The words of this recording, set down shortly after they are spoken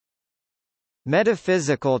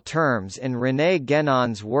Metaphysical terms in René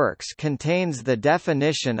Guénon's works contains the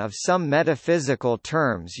definition of some metaphysical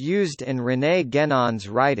terms used in René Guénon's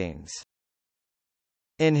writings.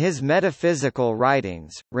 In his metaphysical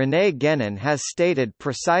writings, René Guénon has stated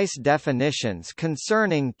precise definitions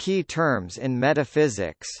concerning key terms in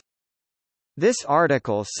metaphysics. This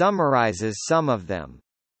article summarizes some of them.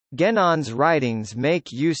 Guénon's writings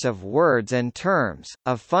make use of words and terms,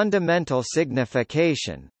 of fundamental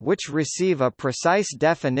signification, which receive a precise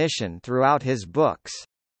definition throughout his books.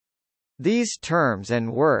 These terms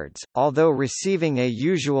and words, although receiving a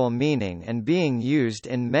usual meaning and being used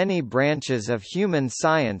in many branches of human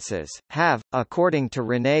sciences, have, according to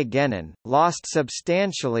René Guénon, lost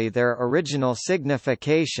substantially their original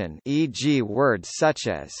signification, e.g. words such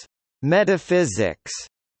as metaphysics,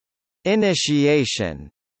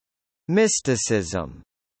 initiation, mysticism,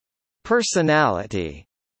 personality,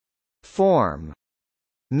 form,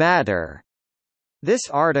 matter. This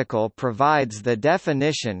article provides the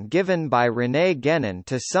definition given by René Guénon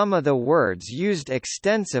to some of the words used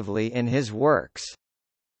extensively in his works.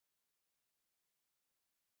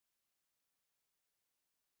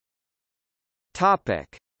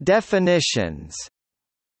 Topic: Definitions.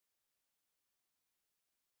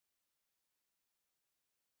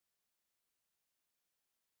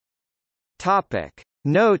 Topic: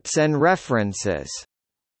 Notes and references.